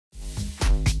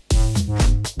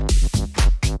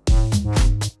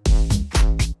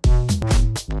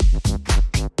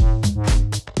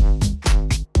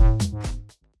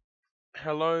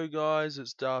Hello guys,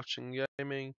 it's Darchin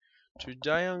Gaming.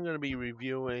 Today I'm going to be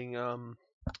reviewing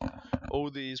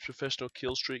all these professional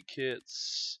Killstreak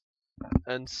kits,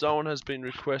 and someone has been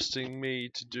requesting me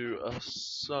to do a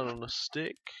Sun on a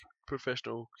Stick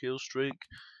professional Killstreak.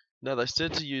 Now they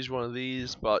said to use one of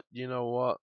these, but you know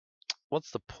what? What's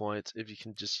the point if you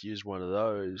can just use one of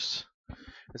those?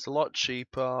 It's a lot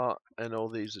cheaper, and all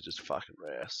these are just fucking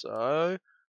rare. So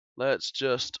let's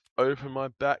just open my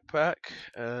backpack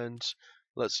and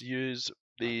let's use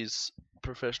these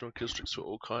professional killstreaks for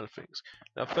all kind of things.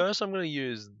 Now first I'm going to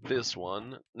use this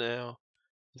one. Now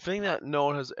the thing that no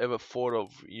one has ever thought of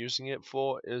using it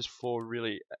for is for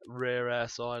really rare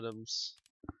ass items.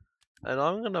 And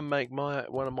I'm going to make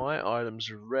one of my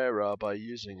items rarer by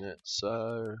using it.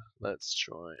 So let's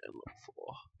try and look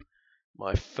for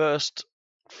my first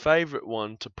favorite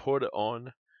one to put it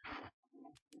on.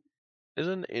 Is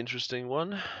an interesting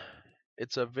one.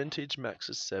 It's a vintage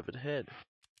Max's severed head.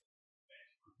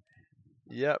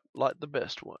 Yep, like the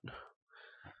best one.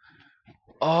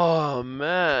 Oh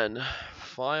man,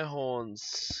 fire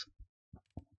horns.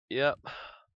 Yep,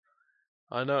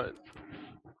 I know.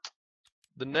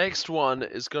 The next one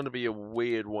is going to be a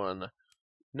weird one.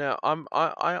 Now I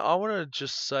want to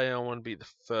just say I want to be the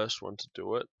first one to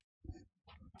do it,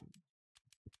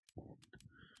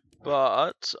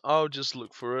 but I'll just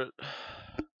look for it.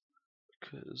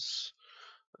 Because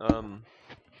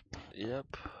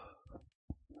yep.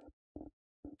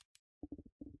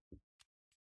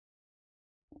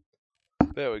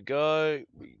 There we go.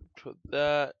 We put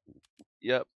that.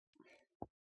 Yep.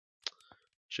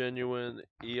 Genuine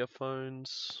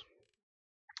earphones.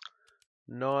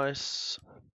 Nice.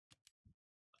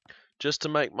 Just to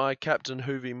make my Captain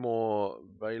Hoovy more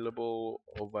available,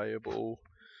 I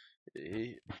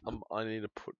need to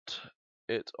put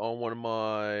it on one of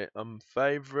my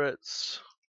favorites.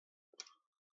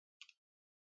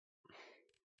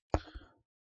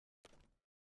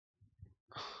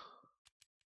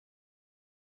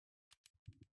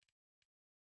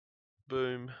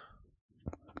 Boom.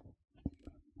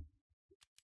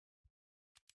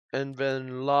 And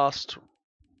then last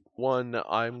one,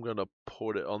 I'm gonna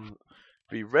put it on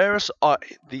the rarest,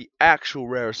 the actual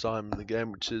rarest item in the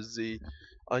game, which is the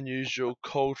unusual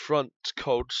cold front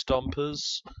cold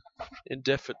stompers in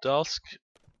Death at Dusk.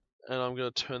 And I'm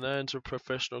gonna turn that into a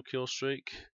professional kill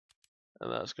streak, and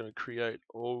that's gonna create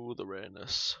all the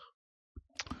rareness.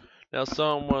 Now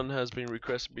someone has been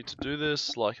requesting me to do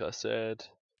this, like I said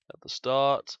at the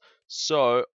start,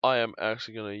 so I am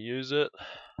actually gonna use it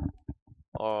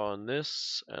on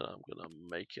this, and I'm gonna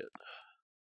make it.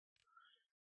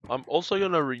 I'm also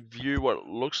gonna review what it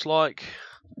looks like,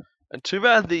 and too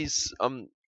bad the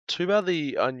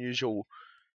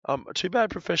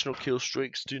professional kill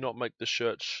streaks do not make the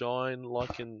shirt shine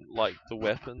like the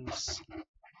weapons.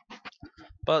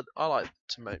 But I like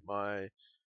to make my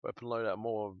weapon loadout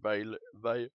more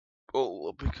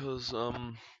available because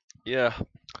yeah,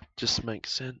 just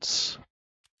makes sense.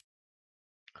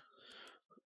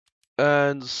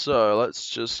 And so let's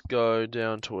just go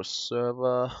down to a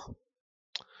server.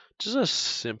 Just a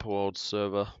simple old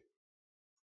server.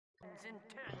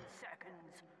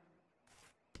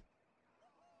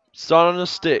 Sun on a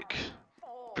Stick.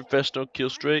 Professional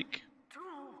kill streak.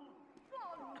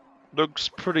 Looks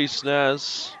pretty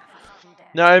snaz.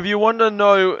 Now if you want to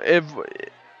know if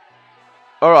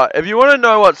you want to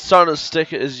know what Sun on a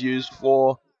Stick is used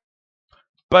for,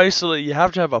 basically you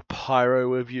have to have a pyro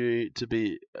with you to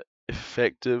be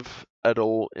effective at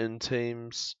all in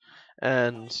teams,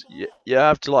 and you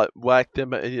have to like whack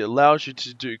them, and it allows you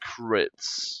to do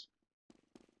crits.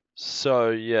 So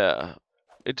yeah,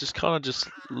 it just kind of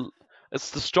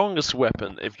it's the strongest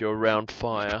weapon if you're around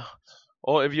fire,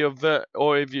 or if you're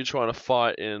trying to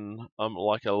fight in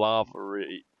like a lava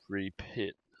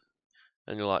pit,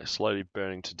 and you're like slowly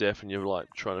burning to death, and you're like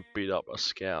trying to beat up a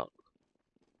scout.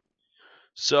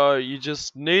 So you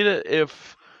just need it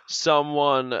if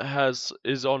someone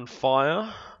is on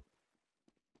fire.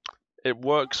 It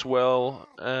works well,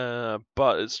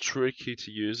 but it's tricky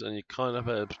to use, and you kind of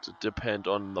have to depend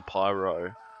on the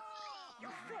pyro.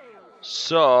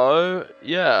 So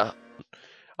yeah,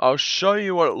 I'll show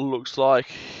you what it looks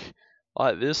like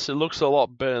this. It looks a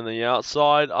lot better on the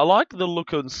outside. I like the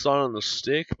look of the Sun on the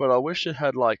Stick, but I wish it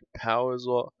had like powers,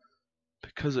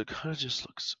 because it kind of just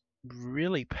looks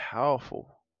really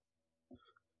powerful.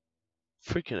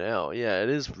 Freaking hell, yeah, it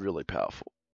is really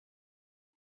powerful.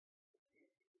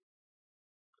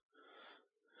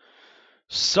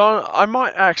 So I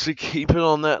might actually keep it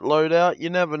on that loadout. You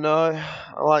never know.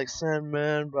 I like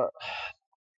Sandman, but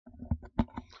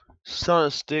Sun on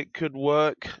a Stick could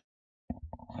work.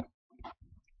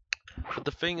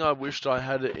 But the thing I wished I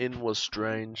had it in was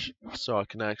strange, so I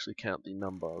can actually count the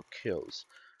number of kills.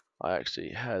 I actually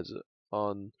had it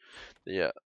on, yeah.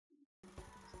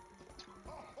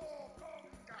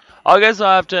 I guess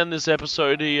I have to end this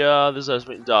episode here. This has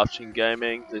been Darfchin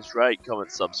Gaming. Please rate,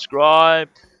 comment, subscribe.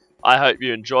 I hope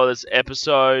you enjoy this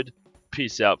episode.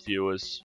 Peace out, viewers.